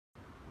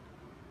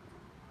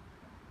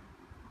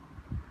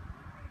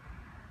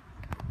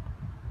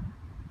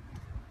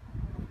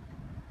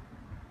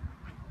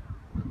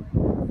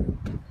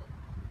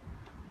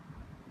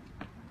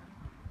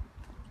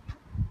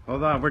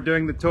Hold on, we're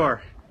doing the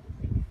tour.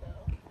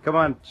 Come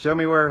on, show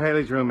me where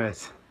Hailey's room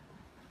is.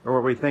 Or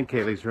where we think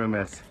Hailey's room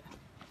is.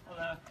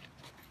 Hello.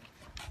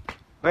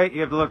 Wait,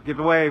 you have to look, give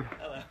a wave.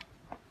 Hello.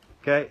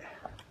 Okay.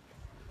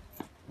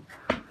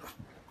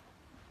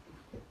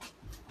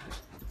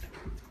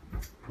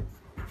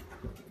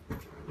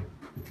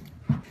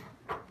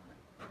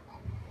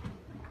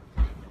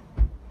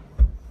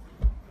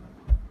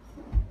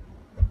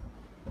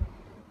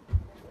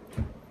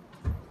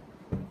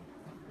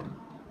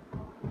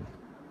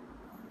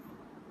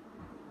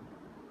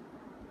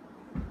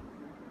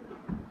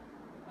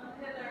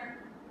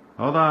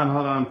 Hold on,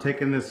 I'm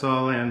taking this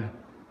all in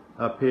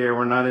up here.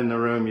 We're not in the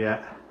room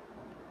yet.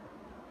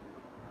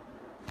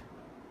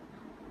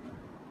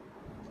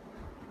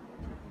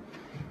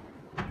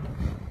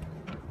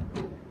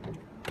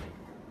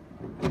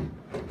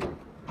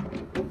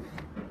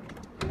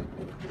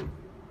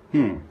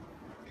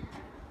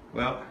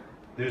 Well,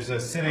 there's a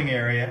sitting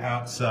area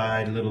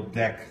outside, little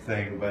deck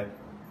thing, but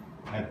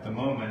at the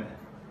moment,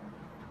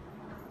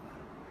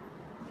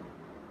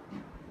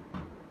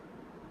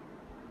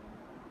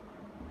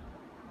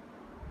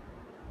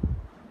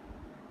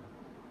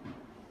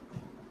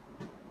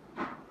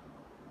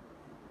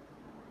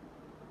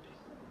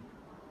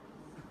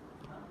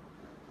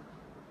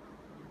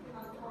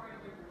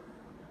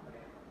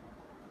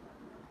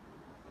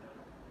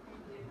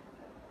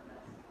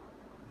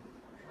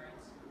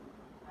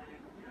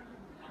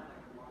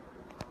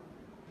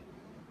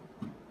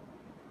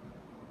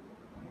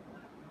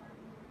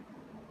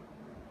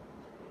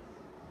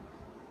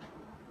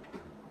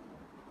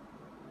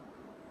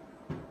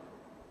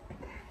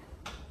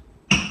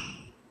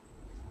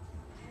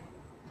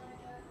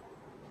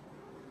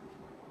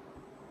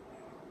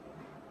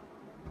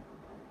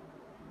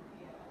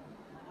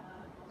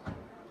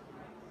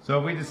 so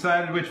we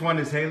decided which one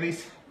is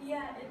Hailey's?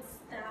 Yeah, it's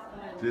that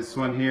one. This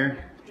one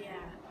here? Yeah.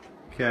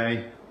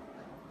 Okay.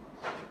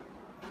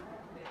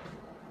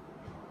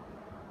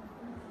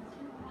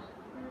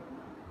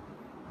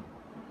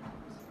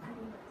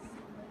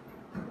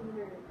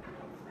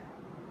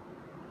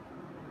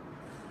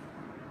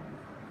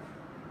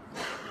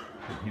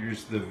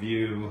 Here's the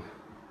view.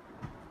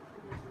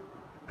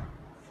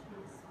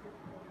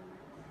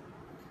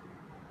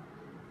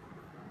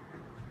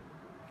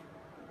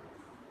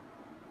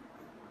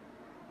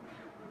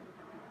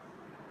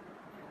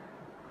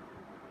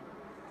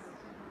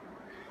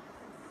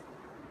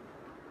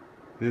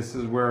 This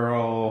is where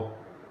all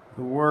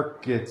the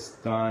work gets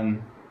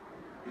done.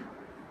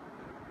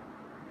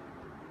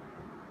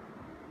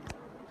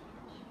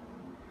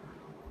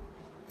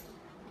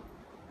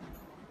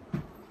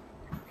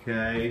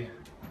 Okay,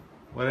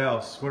 what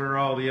else? What are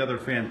all the other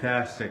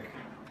fantastic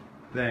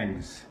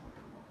things?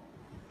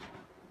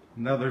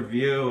 Another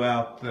view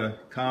out the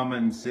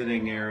common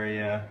sitting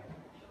area.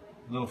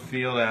 Little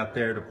field out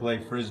there to play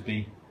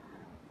frisbee.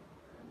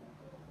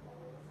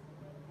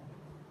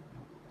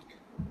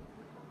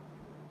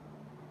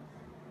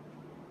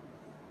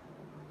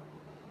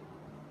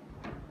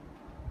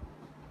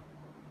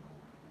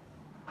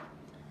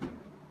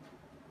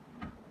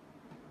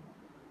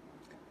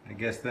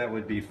 I guess that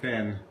would be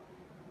Finn.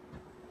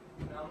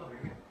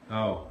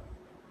 Oh,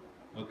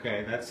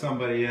 okay, that's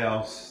somebody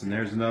else. And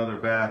there's another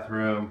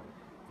bathroom.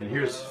 And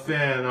here's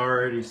Finn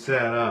already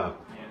set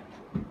up.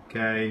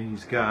 Okay,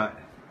 he's got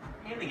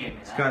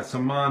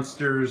some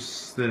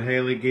monsters that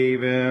Hailey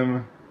gave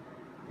him,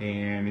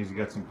 and he's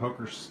got some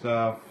poker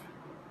stuff,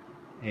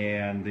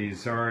 and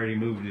he's already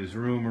moved his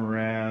room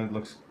around.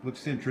 Looks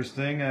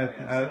interesting.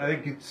 I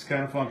think it's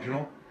kind of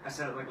functional. I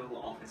set up like a little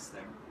office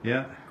thing.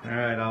 Yeah. All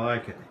right. I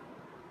like it.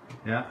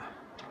 Yeah.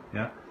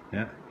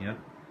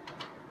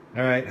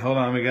 All right. Hold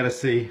on. We got to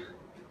see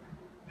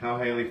how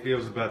Hailey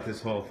feels about this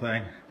whole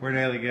thing. Where'd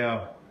Hailey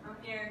go? I'm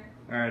here.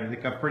 All right. I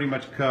think I've pretty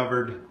much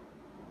covered.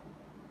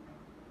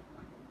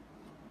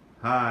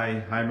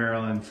 Hi,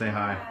 Marilyn. Say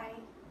hi. Hi.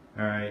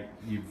 All right.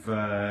 You've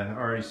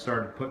already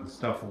started putting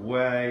stuff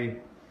away.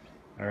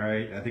 All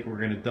right. I think we're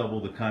going to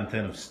double the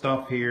content of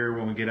stuff here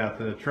when we get out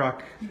to the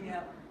truck.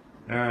 Yep.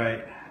 All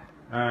right.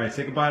 All right.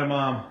 Say goodbye to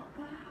Mom.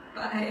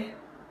 Bye.